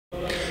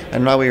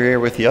And now we're here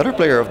with the other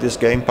player of this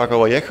game, Paco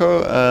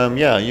Vallejo.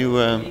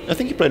 I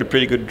think you played a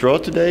pretty good draw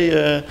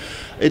today.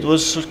 It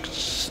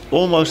was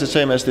almost the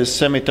same as this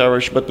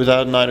semi-towerish, but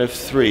without knight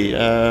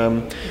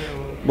f3.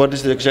 What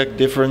is the exact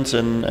difference,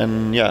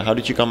 and how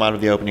did you come out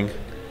of the opening?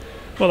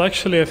 Well,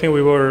 actually, I think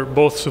we were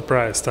both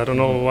surprised. I don't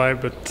know why,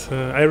 but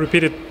I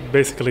repeated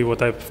basically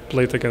what I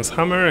played against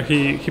Hammer.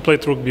 He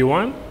played rook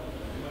b1.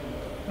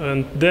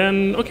 And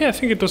then, I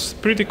think it was a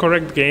pretty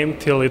correct game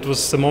till it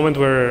was the moment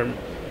where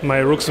my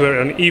rooks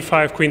were on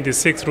e5, queen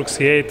d6, rook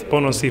c8,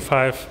 pawn on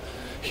c5.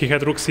 He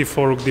had rook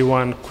c4, rook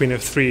d1, queen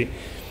f3.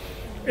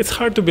 It's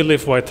hard to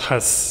believe white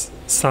has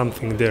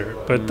something there.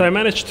 But I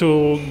managed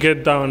to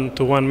get down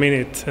to 1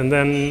 minute, and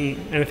then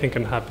anything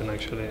can happen,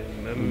 actually.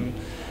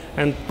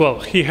 And, well,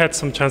 he had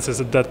some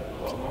chances at that,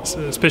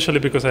 especially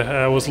because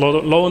I was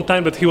low on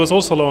time, but he was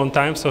also low on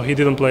time, so he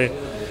didn't play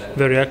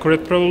very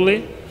accurate,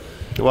 probably.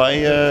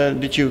 Why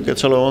did you get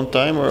so low on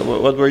time, or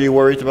what were you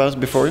worried about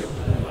before?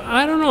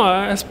 I don't know.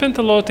 I spent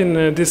a lot in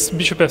this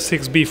bishop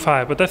f6,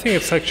 b5, but I think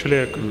it's actually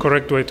a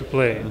correct way to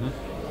play.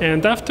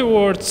 And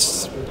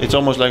afterwards... It's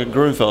almost like a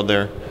Grunfeld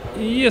there.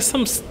 Yeah,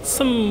 some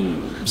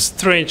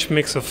strange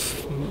mix of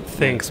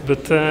things,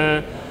 but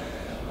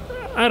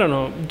I don't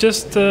know.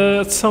 Just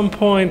at some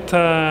point,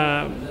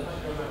 I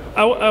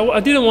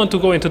didn't want to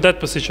go into that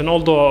position,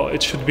 although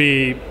it should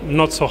be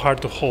not so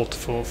hard to hold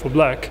for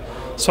black.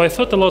 So I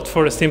thought a lot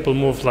for a simple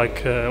move,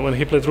 like when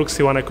he played rook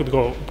c1, I could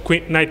go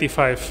knight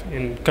e5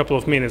 in a couple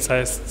of minutes.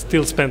 I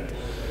still spent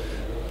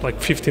like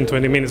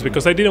 15-20 minutes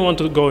because I didn't want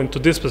to go into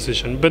this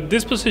position. But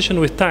this position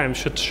with time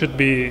should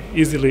be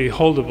easily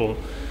holdable.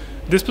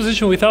 This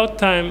position without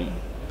time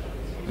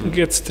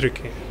gets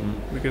tricky.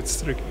 It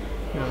gets tricky.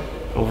 Yeah.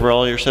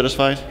 Overall, you're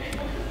satisfied?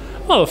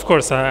 Well, of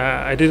course,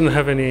 I didn't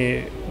have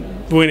any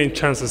winning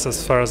chances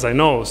as far as I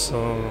know.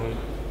 So,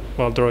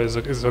 well, draw is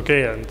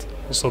okay, and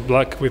also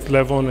black with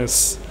Levon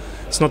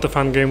it's not a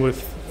fun game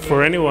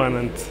for anyone.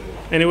 And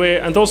anyway,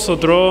 and also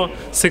draw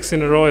 6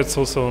 in a row. It's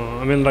also,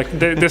 I mean, like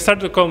they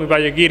started to call me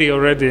Bayagiri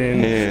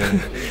already.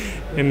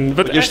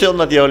 But you're still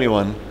not the only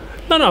one.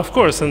 No, of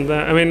course. And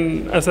I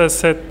mean, as I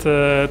said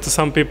to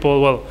some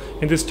people, well,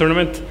 in this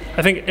tournament,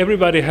 I think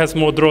everybody has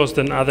more draws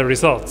than other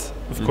results,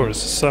 of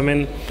course. So I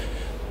mean,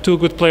 two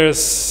good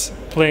players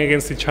playing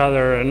against each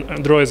other,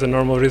 and draw is a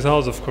normal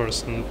result, of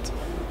course. And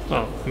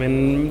well, I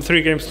mean,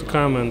 3 games to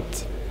come, and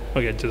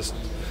just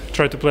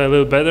try to play a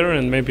little better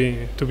and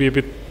maybe to be a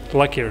bit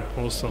luckier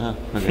also.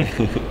 Okay.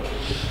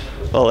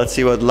 Well, let's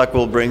see what luck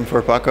will bring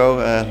for Paco.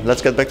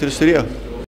 Let's get back to the studio.